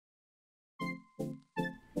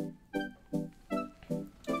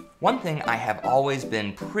One thing I have always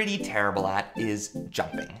been pretty terrible at is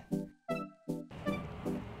jumping.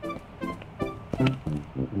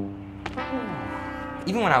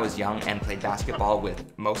 Even when I was young and played basketball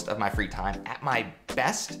with most of my free time, at my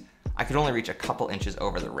best, I could only reach a couple inches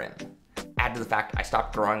over the rim. Add to the fact I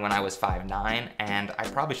stopped growing when I was 5'9", and I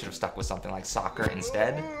probably should have stuck with something like soccer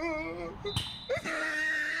instead.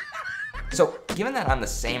 So, given that I'm the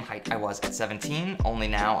same height I was at 17, only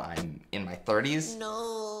now I'm in my 30s,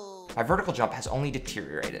 my vertical jump has only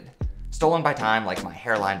deteriorated. Stolen by time like my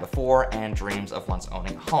hairline before and dreams of once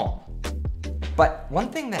owning a home. But one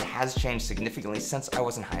thing that has changed significantly since I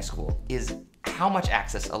was in high school is how much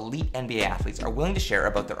access elite NBA athletes are willing to share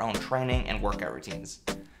about their own training and workout routines.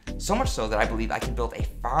 So much so that I believe I can build a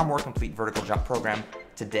far more complete vertical jump program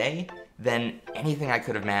today than anything I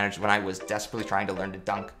could have managed when I was desperately trying to learn to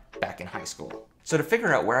dunk back in high school. So to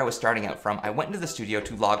figure out where I was starting out from, I went into the studio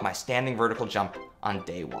to log my standing vertical jump on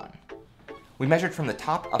day one. We measured from the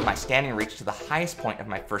top of my standing reach to the highest point of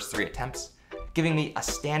my first 3 attempts, giving me a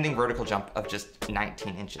standing vertical jump of just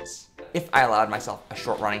 19 inches. If I allowed myself a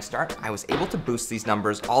short running start, I was able to boost these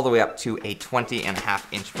numbers all the way up to a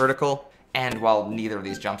 20.5-inch vertical, and while neither of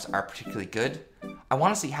these jumps are particularly good, I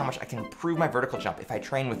want to see how much I can improve my vertical jump if I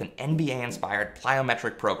train with an NBA-inspired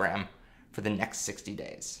plyometric program for the next 60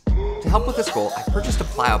 days. To help with this goal, I purchased a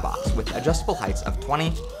plyo box with adjustable heights of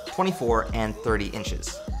 20, 24, and 30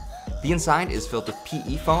 inches. The inside is filled with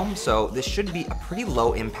PE foam, so this should be a pretty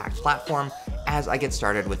low impact platform as I get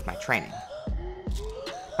started with my training.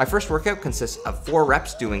 My first workout consists of 4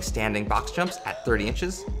 reps doing standing box jumps at 30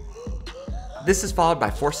 inches. This is followed by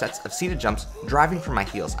 4 sets of seated jumps driving from my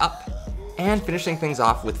heels up, and finishing things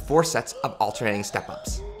off with 4 sets of alternating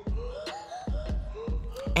step-ups.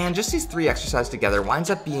 And just these 3 exercises together winds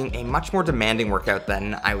up being a much more demanding workout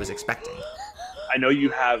than I was expecting. I know you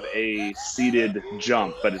have a seated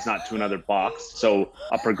jump, but it's not to another box. So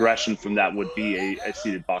a progression from that would be a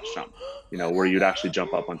seated box jump, you know, where you'd actually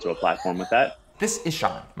jump up onto a platform with that. This is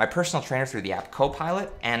Sean, my personal trainer through the app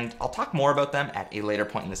Copilot, and I'll talk more about them at a later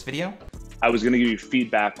point in this video. I was going to give you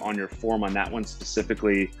feedback on your form on that one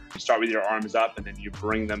specifically. You start with your arms up and then you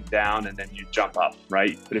bring them down and then you jump up,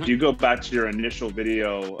 right? But if you go back to your initial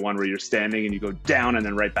video, one where you're standing and you go down and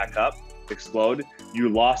then right back up, explode, you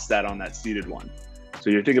lost that on that seated one. So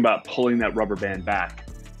you're thinking about pulling that rubber band back,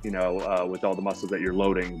 you know, with all the muscles that you're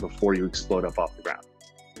loading before you explode up off the ground.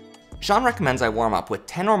 Sean recommends I warm up with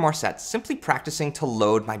 10 or more sets, simply practicing to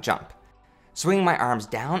load my jump. Swinging my arms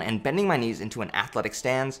down and bending my knees into an athletic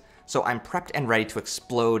stance, so I'm prepped and ready to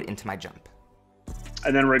explode into my jump.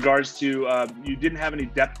 And then in regards to, you didn't have any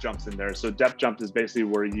depth jumps in there. So depth jump is basically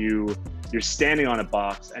where you're standing on a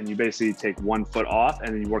box and you basically take 1 foot off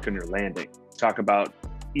and then you work on your landing. Talk about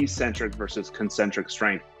eccentric versus concentric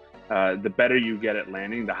strength. The better you get at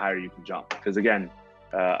landing, the higher you can jump. Because again,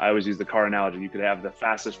 I always use the car analogy. You could have the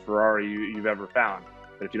fastest Ferrari you've ever found,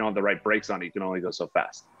 but if you don't have the right brakes on it, you can only go so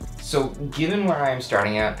fast. So given where I am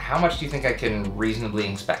starting out, how much do you think I can reasonably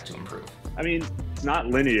expect to improve? I mean, it's not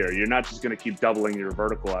linear. You're not just going to keep doubling your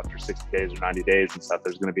vertical after 60 days or 90 days and stuff.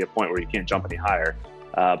 There's going to be a point where you can't jump any higher.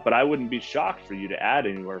 But I wouldn't be shocked for you to add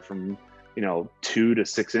anywhere from, 2 to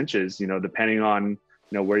 6 inches, depending on,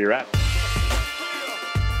 where you're at.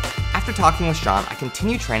 After talking with Sean, I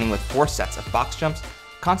continue training with 4 sets of box jumps,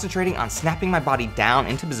 concentrating on snapping my body down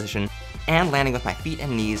into position and landing with my feet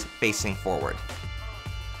and knees facing forward.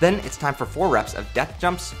 Then it's time for 4 reps of depth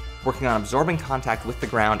jumps, working on absorbing contact with the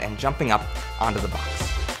ground and jumping up onto the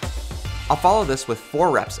box. I'll follow this with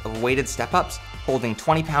 4 reps of weighted step-ups, holding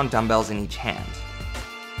 20-pound dumbbells in each hand.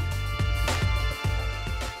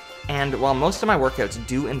 And while most of my workouts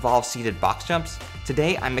do involve seated box jumps,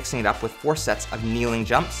 today I'm mixing it up with 4 sets of kneeling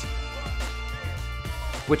jumps,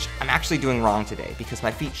 which I'm actually doing wrong today because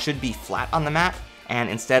my feet should be flat on the mat, and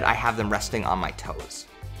instead I have them resting on my toes.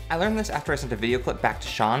 I learned this after I sent a video clip back to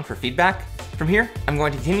Sean for feedback. From here, I'm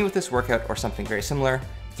going to continue with this workout or something very similar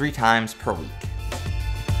 3 times per week.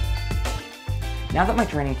 Now that my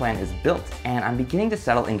training plan is built and I'm beginning to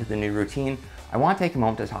settle into the new routine, I want to take a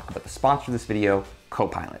moment to talk about the sponsor of this video,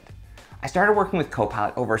 Copilot. I started working with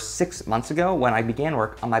Copilot over 6 months ago when I began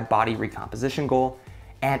work on my body recomposition goal,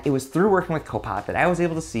 and it was through working with Copilot that I was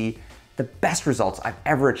able to see the best results I've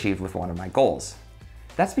ever achieved with one of my goals.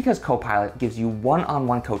 That's because Copilot gives you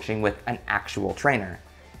one-on-one coaching with an actual trainer.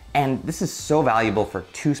 And this is so valuable for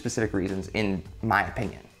 2 specific reasons, in my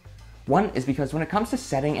opinion. One is because when it comes to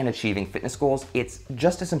setting and achieving fitness goals, it's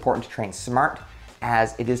just as important to train smart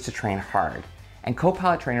as it is to train hard. And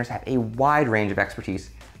Copilot trainers have a wide range of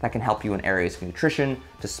expertise that can help you in areas of nutrition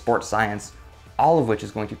to sports science, all of which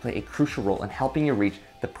is going to play a crucial role in helping you reach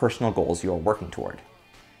the personal goals you're working toward.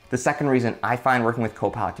 The second reason I find working with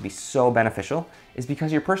Copilot to be so beneficial is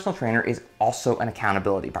because your personal trainer is also an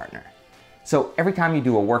accountability partner. So every time you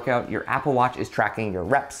do a workout, your Apple Watch is tracking your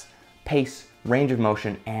reps, pace, range of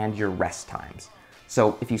motion, and your rest times.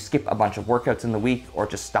 So if you skip a bunch of workouts in the week or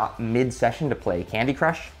just stop mid-session to play Candy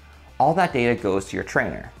Crush, all that data goes to your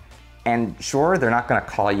trainer. And sure, they're not gonna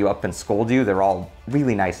call you up and scold you, they're all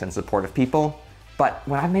really nice and supportive people, but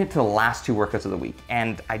when I've made it to the last 2 workouts of the week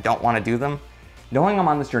and I don't wanna do them, knowing I'm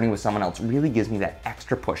on this journey with someone else really gives me that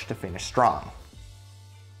extra push to finish strong.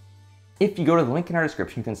 If you go to the link in our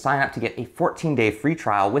description, you can sign up to get a 14-day free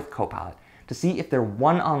trial with Copilot to see if their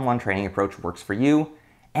one-on-one training approach works for you,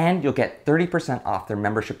 and you'll get 30% off their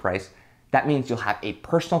membership price. That means you'll have a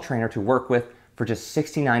personal trainer to work with for just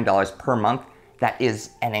 $69 per month. That is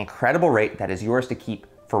an incredible rate that is yours to keep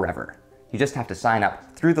forever. You just have to sign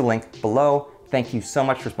up through the link below. Thank you so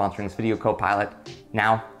much for sponsoring this video, Copilot.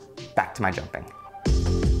 Now, back to my jumping.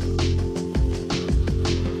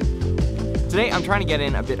 Today, I'm trying to get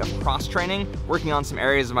in a bit of cross training, working on some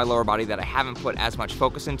areas of my lower body that I haven't put as much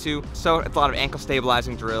focus into. So it's a lot of ankle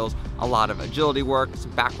stabilizing drills, a lot of agility work,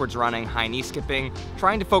 some backwards running, high knee skipping,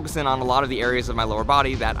 trying to focus in on a lot of the areas of my lower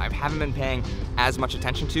body that I haven't been paying as much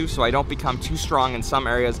attention to, so I don't become too strong in some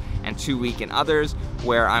areas and too weak in others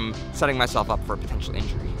where I'm setting myself up for a potential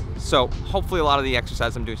injury. So hopefully a lot of the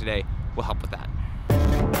exercise I'm doing today will help with that.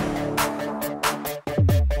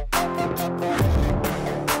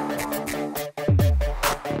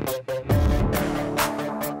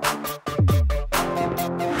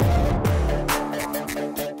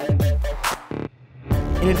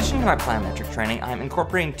 In addition to my plyometric training, I'm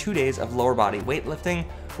incorporating 2 days of lower body weightlifting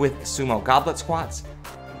with sumo goblet squats,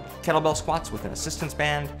 kettlebell squats with an assistance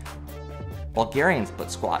band, Bulgarian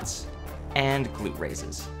split squats, and glute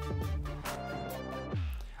raises.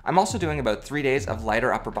 I'm also doing about 3 days of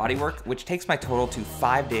lighter upper body work, which takes my total to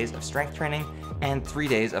 5 days of strength training and 3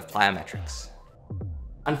 days of plyometrics.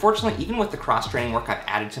 Unfortunately, even with the cross training work I've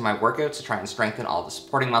added to my workouts to try and strengthen all the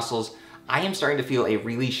supporting muscles, I am starting to feel a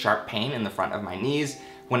really sharp pain in the front of my knees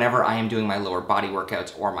whenever I am doing my lower body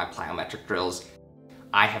workouts or my plyometric drills.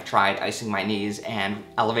 I have tried icing my knees and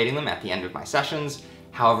elevating them at the end of my sessions.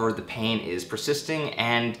 However, the pain is persisting,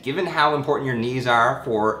 and given how important your knees are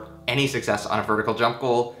for any success on a vertical jump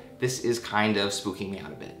goal, this is kind of spooking me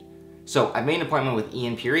out a bit. So I made an appointment with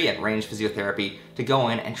Ian Peary at Range Physiotherapy to go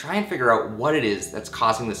in and try and figure out what it is that's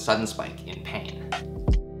causing this sudden spike in pain.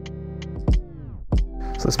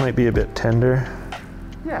 So this might be a bit tender.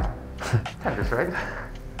 Yeah, tender's right.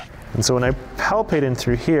 And so when I palpate in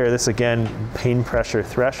through here, this again, pain pressure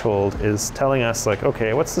threshold is telling us like,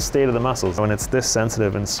 okay, what's the state of the muscles? When it's this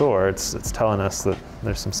sensitive and sore, it's telling us that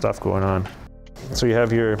there's some stuff going on. So you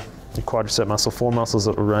have your quadricep muscle, full muscles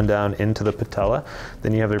that will run down into the patella.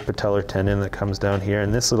 Then you have your patellar tendon that comes down here.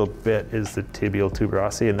 And this little bit is the tibial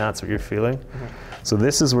tuberosity, and that's what you're feeling. So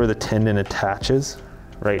this is where the tendon attaches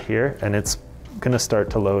right here, and it's gonna start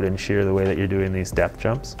to load and shear the way that you're doing these depth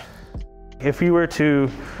jumps. If you were to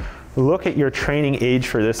look at your training age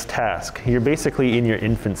for this task, you're basically in your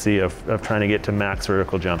infancy of trying to get to max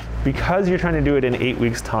vertical jump. Because you're trying to do it in 8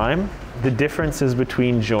 weeks' time, the differences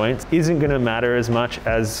between joints isn't gonna matter as much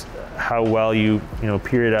as how well you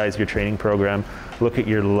periodize your training program, look at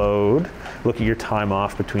your load, look at your time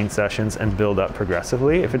off between sessions, and build up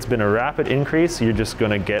progressively. If it's been a rapid increase, you're just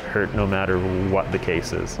gonna get hurt no matter what the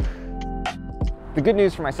case is. The good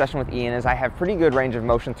news for my session with Ian is I have pretty good range of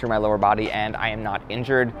motion through my lower body and I am not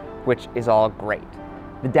injured, which is all great.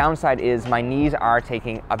 The downside is my knees are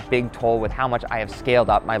taking a big toll with how much I have scaled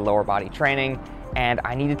up my lower body training, and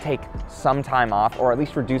I need to take some time off or at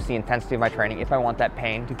least reduce the intensity of my training if I want that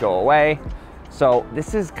pain to go away. So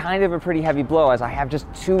this is kind of a pretty heavy blow as I have just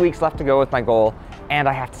 2 weeks left to go with my goal and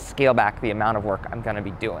I have to scale back the amount of work I'm gonna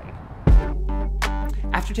be doing.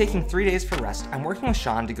 After taking 3 days for rest, I'm working with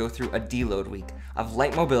Sean to go through a deload week of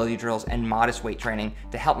light mobility drills and modest weight training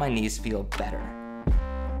to help my knees feel better.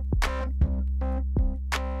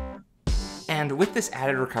 And with this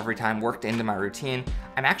added recovery time worked into my routine,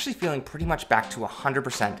 I'm actually feeling pretty much back to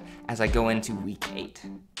 100% as I go into week 8.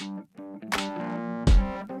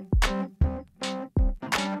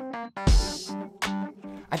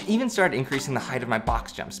 I've even started increasing the height of my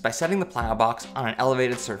box jumps by setting the plyo box on an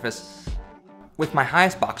elevated surface, with my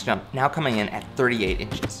highest box jump now coming in at 38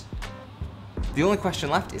 inches. The only question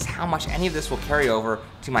left is how much any of this will carry over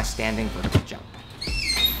to my standing vertical jump.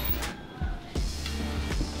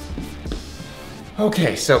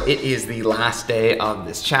 Okay, so it is the last day of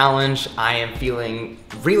this challenge. I am feeling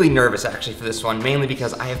really nervous actually for this one, mainly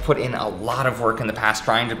because I have put in a lot of work in the past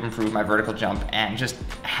trying to improve my vertical jump and just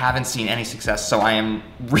haven't seen any success. So I am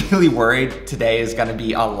really worried today is gonna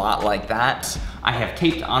be a lot like that. I have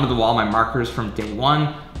taped onto the wall my markers from day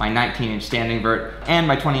one, my 19-inch standing vert, and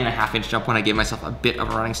my 20.5-inch jump when I gave myself a bit of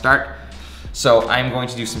a running start. So I'm going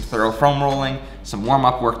to do some thorough foam rolling, some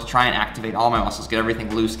warm-up work to try and activate all my muscles, get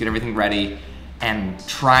everything loose, get everything ready, and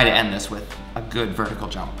try to end this with a good vertical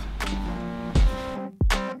jump.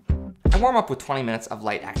 I warm up with 20 minutes of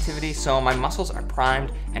light activity, so my muscles are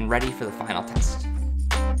primed and ready for the final test.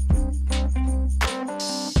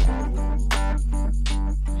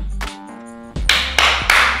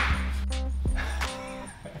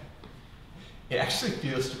 It actually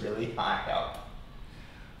feels really high up.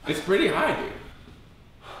 It's pretty high, dude.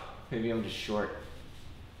 Maybe I'm just short.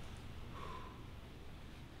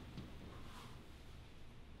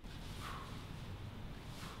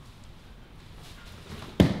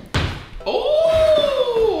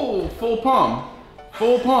 Oh, full palm.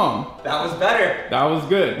 Full palm. That was better. That was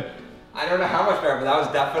good. I don't know how much better, but that was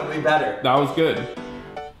definitely better. That was good.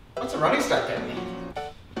 What's a running start get me?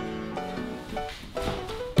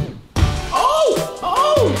 Oh!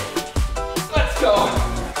 Oh! Let's go.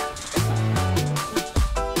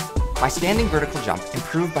 My standing vertical jump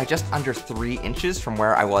improved by just under 3 inches from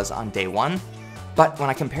where I was on day one. But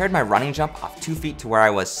when I compared my running jump off 2 feet to where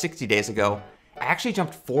I was 60 days ago, I actually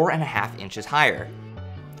jumped 4.5 inches higher.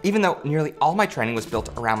 Even though nearly all my training was built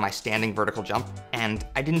around my standing vertical jump, and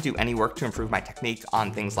I didn't do any work to improve my technique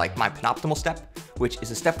on things like my penoptimal step, which is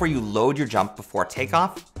a step where you load your jump before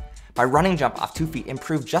takeoff, my running jump off 2 feet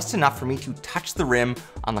improved just enough for me to touch the rim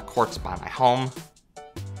on the courts by my home,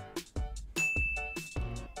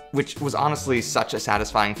 which was honestly such a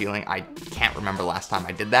satisfying feeling. I can't remember the last time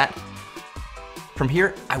I did that. From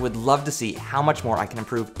here, I would love to see how much more I can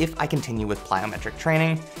improve if I continue with plyometric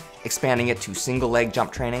training, expanding it to single leg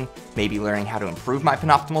jump training, maybe learning how to improve my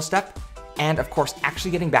penoptimal step, and of course,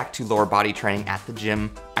 actually getting back to lower body training at the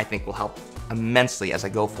gym, I think will help immensely as I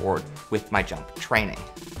go forward with my jump training.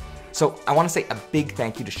 So I want to say a big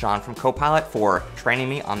thank you to Sean from Copilot for training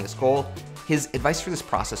me on this goal. His advice for this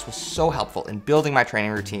process was so helpful in building my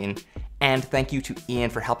training routine, and thank you to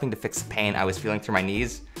Ian for helping to fix the pain I was feeling through my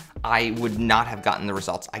knees. I would not have gotten the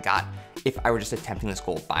results I got if I were just attempting this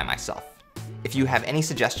goal by myself. If you have any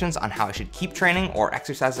suggestions on how I should keep training or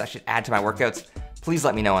exercises I should add to my workouts, please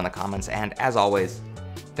let me know in the comments, and as always,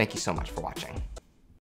 thank you so much for watching.